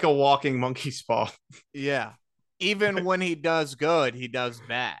 he's like a walking monkey's paw. Yeah. Even when he does good, he does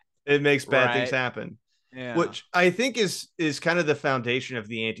bad. It makes bad things happen. Yeah. Which I think is kind of the foundation of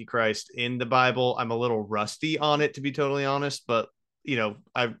the Antichrist in the Bible. I'm a little rusty on it, to be totally honest. But,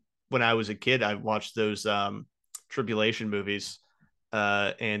 when I was a kid, I watched those tribulation movies.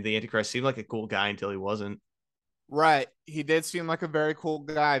 And the Antichrist seemed like a cool guy until he wasn't. Right. He did seem like a very cool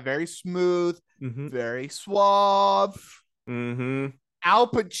guy. Very smooth. Very suave. Al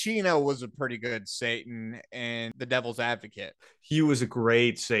Pacino was a pretty good Satan in The Devil's Advocate. He was a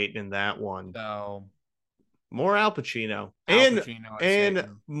great Satan in that one. So more Al Pacino. And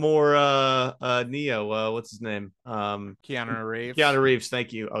more Neo. What's his name? Keanu Reeves. Keanu Reeves.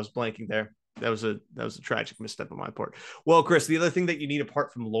 Thank you. I was blanking there. That was a tragic misstep on my part. Well, Chris, the other thing that you need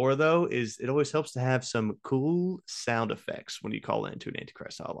apart from lore, though, is it always helps to have some cool sound effects when you call into an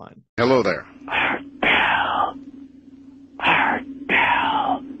Antichrist hotline. Hello there.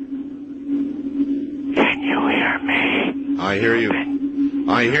 Can you hear me? I hear you.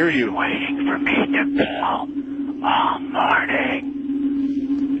 I hear you. Waiting for me to bell all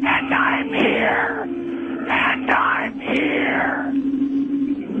morning. And I'm here.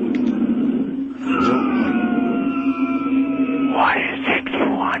 What is it you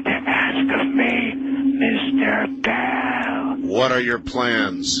want to ask of me, Mr. Bell? What are your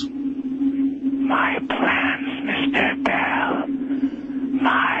plans? My plans, Mr. Bell.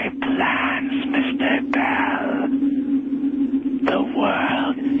 My plans, Mr. Bell. The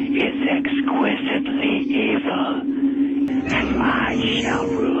world is exquisitely evil, and I shall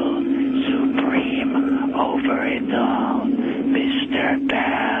rule supreme over it all, Mr.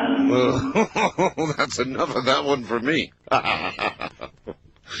 Bell. Well, that's enough of that one for me.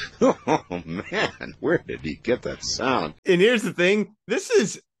 Oh, man, where did he get that sound? And here's the thing. This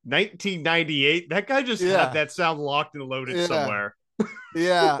is 1998. That guy just had that sound locked and loaded somewhere.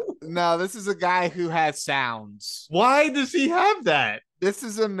 Yeah. No, this is a guy who has sounds. Why does he have that? This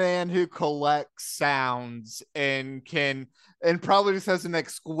is a man who collects sounds and probably just has an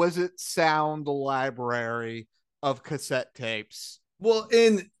exquisite sound library of cassette tapes. Well,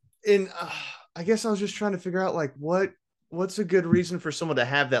 I guess I was just trying to figure out like what's a good reason for someone to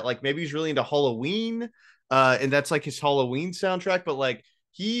have that. Like maybe he's really into Halloween, and that's like his Halloween soundtrack. But like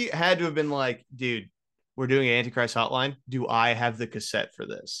he had to have been like, dude, we're doing an Antichrist hotline. Do I have the cassette for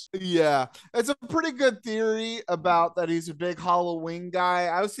this? Yeah, it's a pretty good theory about that. He's a big Halloween guy.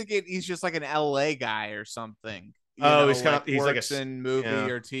 I was thinking he's just like an LA guy or something. He's like a movie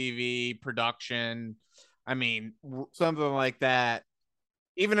or TV production. I mean, something like that.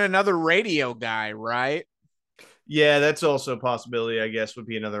 Even another radio guy, right? Yeah, that's also a possibility, I guess, would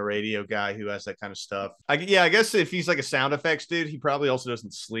be another radio guy who has that kind of stuff. I guess if he's like a sound effects dude, he probably also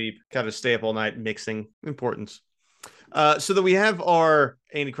doesn't sleep, kind of stay up all night mixing. Importance. So that we have our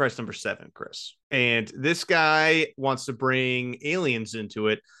Antichrist number 7, Chris. And this guy wants to bring aliens into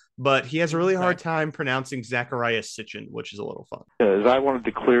it, but he has a really hard time pronouncing Zachariah Sitchin, which is a little fun. I wanted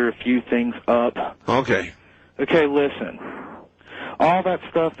to clear a few things up. Okay. Okay, listen. All that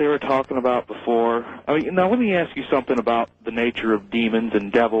stuff they were talking about before. I mean, now let me ask you something about the nature of demons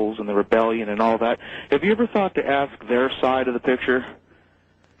and devils and the rebellion and all that. Have you ever thought to ask their side of the picture?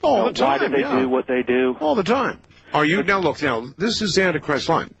 All the time. Why do they do what they do? All the time. Are you now? Look, now this is the Antichrist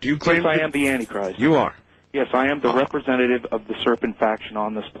line. Do you claim? Yes, I am the Antichrist. You are. Yes, I am the representative of the serpent faction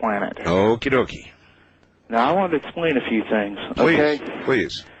on this planet. Okie dokie. Now I wanted to explain a few things. Please, okay?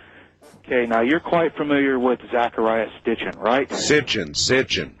 please. Okay, now you're quite familiar with Zachariah Sitchin, right?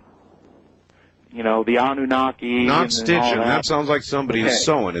 Sitchin. You know, the Anunnaki. Not and Stitchin. All that sounds like somebody's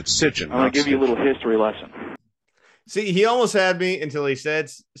sewing. It's Sitchin. I'm going to give you a little history lesson. See, he almost had me until he said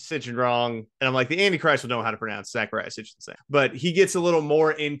Sitchin wrong. And I'm like, the Antichrist will know how to pronounce Zachariah Sitchin's name. But he gets a little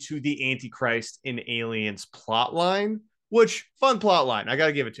more into the Antichrist in Aliens plot line, which fun plot line. I got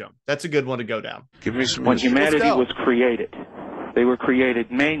to give it to him. That's a good one to go down. Give me some. When humanity was created, they were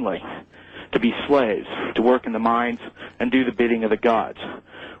created mainly to be slaves, to work in the mines and do the bidding of the gods.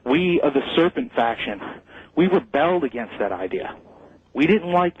 We of the Serpent faction, we rebelled against that idea. We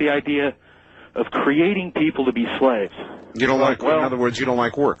didn't like the idea of creating people to be slaves. You don't in other words, you don't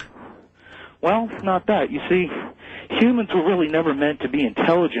like work. Well, not that. You see, humans were really never meant to be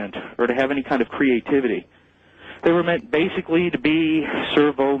intelligent or to have any kind of creativity. They were meant basically to be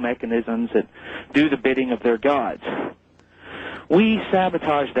servo mechanisms that do the bidding of their gods. We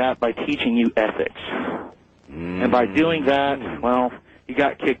sabotaged that by teaching you ethics. And by doing that, well, you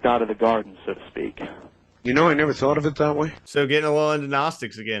got kicked out of the garden, so to speak. You know, I never thought of it that way. So getting a little into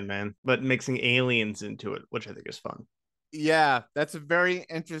Gnostics again, man, but mixing aliens into it, which I think is fun. Yeah, that's a very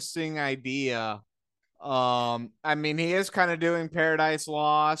interesting idea. I mean, he is kind of doing Paradise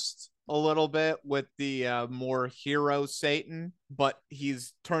Lost a little bit with the more hero Satan, but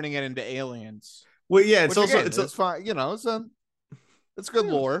he's turning it into aliens. Well, yeah, it's also again, it's fine. You know, it's good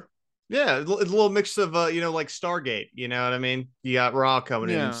lore. Yeah, it's a little mix of like Stargate. You know what I mean? You got Ra coming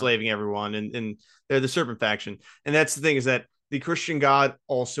in and enslaving everyone, and they're the Serpent faction. And that's the thing, is that the Christian God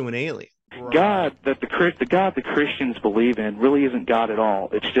also an alien. God that the God the Christians believe in really isn't God at all.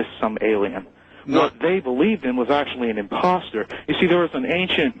 It's just some alien. No. What they believed in was actually an imposter. You see, there was an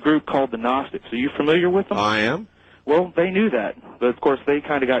ancient group called the Gnostics. Are you familiar with them? I am. Well, they knew that, but of course they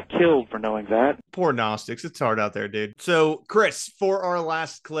kind of got killed for knowing that. Poor Gnostics. It's hard out there, dude. So, Chris, for our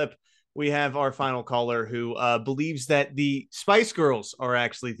last clip, we have our final caller who believes that the Spice Girls are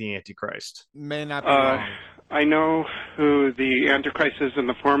actually the Antichrist. May not be wrong. I know who the Antichrist is in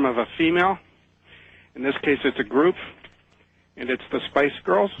the form of a female. In this case, it's a group, and it's the Spice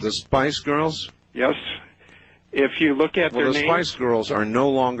Girls. The Spice Girls? Yes. If you look at their the names... Spice Girls are no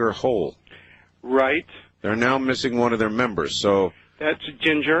longer whole. Right. They're now missing one of their members, so... That's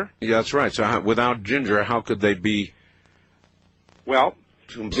Ginger. Yeah, that's right. So without Ginger, how could they be... Well...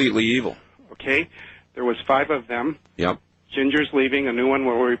 completely evil. Okay. There was 5 of them. Yep. Ginger's leaving. A new one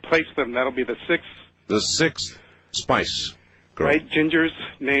will replace them. That'll be the 6th. The 6th Spice Girl. Right. Ginger's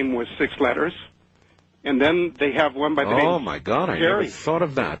name was 6 letters. And then they have one by the name... Oh, my God. I never thought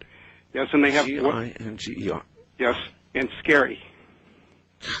of that. Yes, and they have... G-I-N-G-E-R. Yes, and Scary.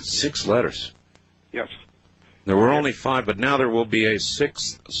 6 letters. Yes. There were only 5, but now there will be a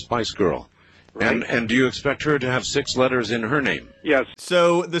 6th Spice Girl. Right. And do you expect her to have 6 letters in her name? Yes.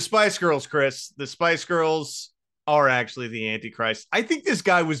 So the Spice Girls, Chris, the Spice Girls are actually the Antichrist. I think this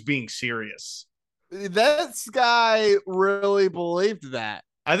guy was being serious. This guy really believed that.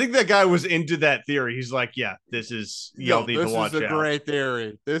 I think that guy was into that theory. He's like, yeah, this is, y'all need to watch out. This is a great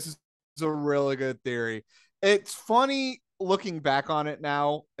theory. This is a really good theory. It's funny looking back on it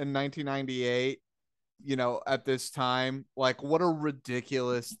now in 1998, at this time, like what a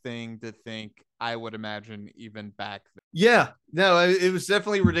ridiculous thing to think, I would imagine, even back then. Yeah, no, it was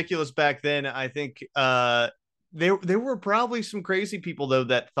definitely ridiculous back then. I think there were probably some crazy people, though,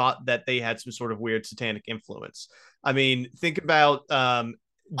 that thought that they had some sort of weird satanic influence. I mean, think about I'm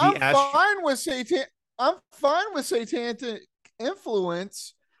fine with satanic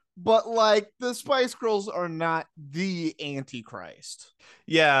influence, but like the Spice Girls are not the Antichrist.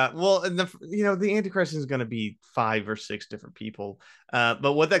 Yeah, well, and the Antichrist is going to be 5 or 6 different people.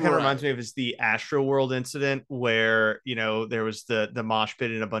 But what that kind of reminds me of is the Astro World incident, where there was the mosh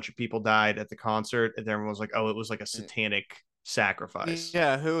pit and a bunch of people died at the concert, and everyone was like, "Oh, it was like a satanic sacrifice."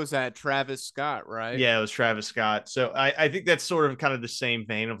 Yeah, who was that? Travis Scott, right? Yeah, it was Travis Scott. So I think that's sort of kind of the same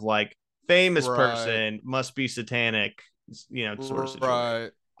vein of like famous person must be satanic, sort of situation.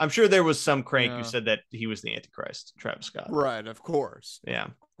 Right. I'm sure there was some crank who said that he was the Antichrist, Travis Scott. Right, of course. Yeah.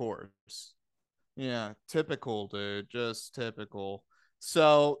 Of course. Yeah, typical, dude. Just typical.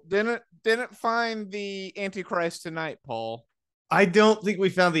 So didn't find the Antichrist tonight, Paul. I don't think we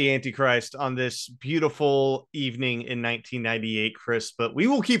found the Antichrist on this beautiful evening in 1998, Chris, but we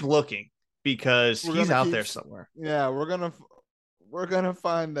will keep looking because he's out there somewhere. Yeah, we're gonna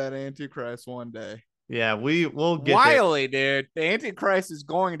find that Antichrist one day. Yeah, we'll get wily, dude. The Antichrist is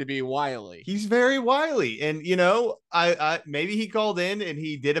going to be wily. He's very wily, and I maybe he called in and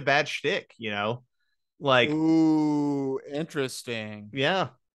he did a bad shtick. Like, ooh, interesting. Yeah,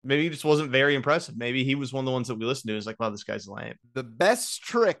 maybe he just wasn't very impressive. Maybe he was one of the ones that we listened to. Is like, wow, this guy's lame. The best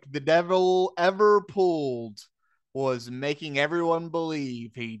trick the devil ever pulled was making everyone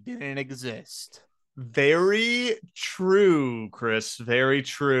believe he didn't exist. Very true, Chris. Very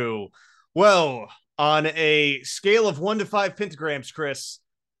true. Well, On a scale of 1 to 5 pentagrams, Chris,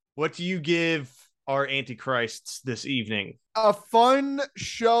 what do you give our antichrists this evening? A fun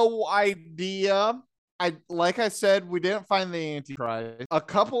show idea. Like I said, we didn't find the Antichrist. A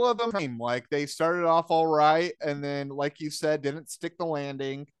couple of them came, like they started off all right, and then, like you said, didn't stick the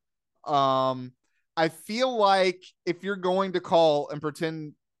landing. I feel like if you're going to call and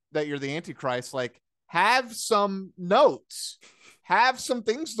pretend that you're the Antichrist, like have some notes, have some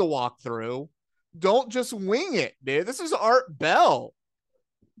things to walk through. Don't just wing it, dude. This is Art Bell.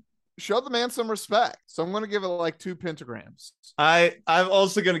 Show the man some respect. So I'm going to give it like 2 pentagrams. I'm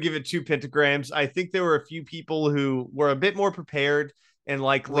also going to give it 2 pentagrams. I think there were a few people who were a bit more prepared and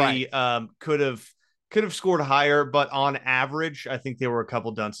likely could have scored higher, but on average, I think there were a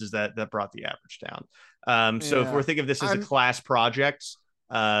couple dunces that brought the average down. So if we're thinking of this as a class project,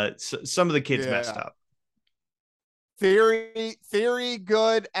 some of the kids messed up. Theory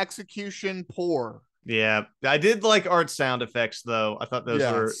good, execution poor. Yeah, I did like Art's sound effects though. I thought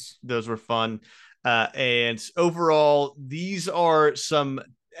those were fun. And overall, these are some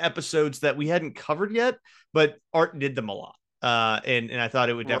episodes that we hadn't covered yet, but Art did them a lot. And I thought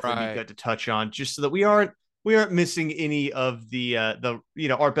it would definitely be good to touch on, just so that we aren't missing any of the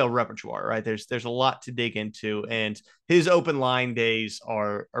Art Bell repertoire, right? There's a lot to dig into, and his open line days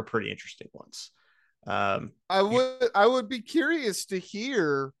are pretty interesting ones. I would be curious to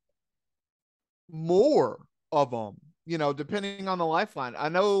hear more of them, depending on the lifeline. I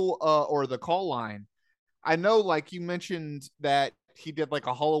know, or the call line. I know, like you mentioned that he did like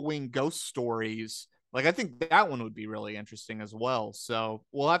a Halloween ghost stories. Like, I think that one would be really interesting as well. So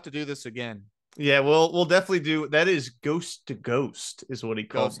we'll have to do this again. Yeah, we'll definitely do. That is Ghost to Ghost is what he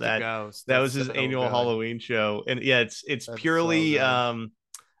called that. Ghost. That was his annual Halloween show, and yeah, it's purely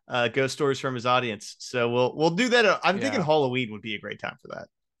ghost stories from his audience. So we'll do that. I'm thinking Halloween would be a great time for that.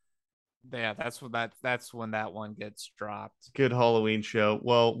 Yeah, that's when that one gets dropped. Good Halloween show.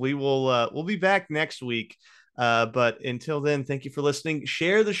 Well, we'll be back next week. But until then, thank you for listening.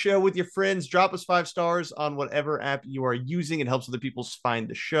 Share the show with your friends. Drop us 5 stars on whatever app you are using. It helps other people find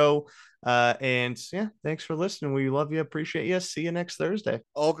the show. And yeah, thanks for listening. We love you. Appreciate you. See you next Thursday.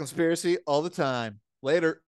 All conspiracy all the time. Later.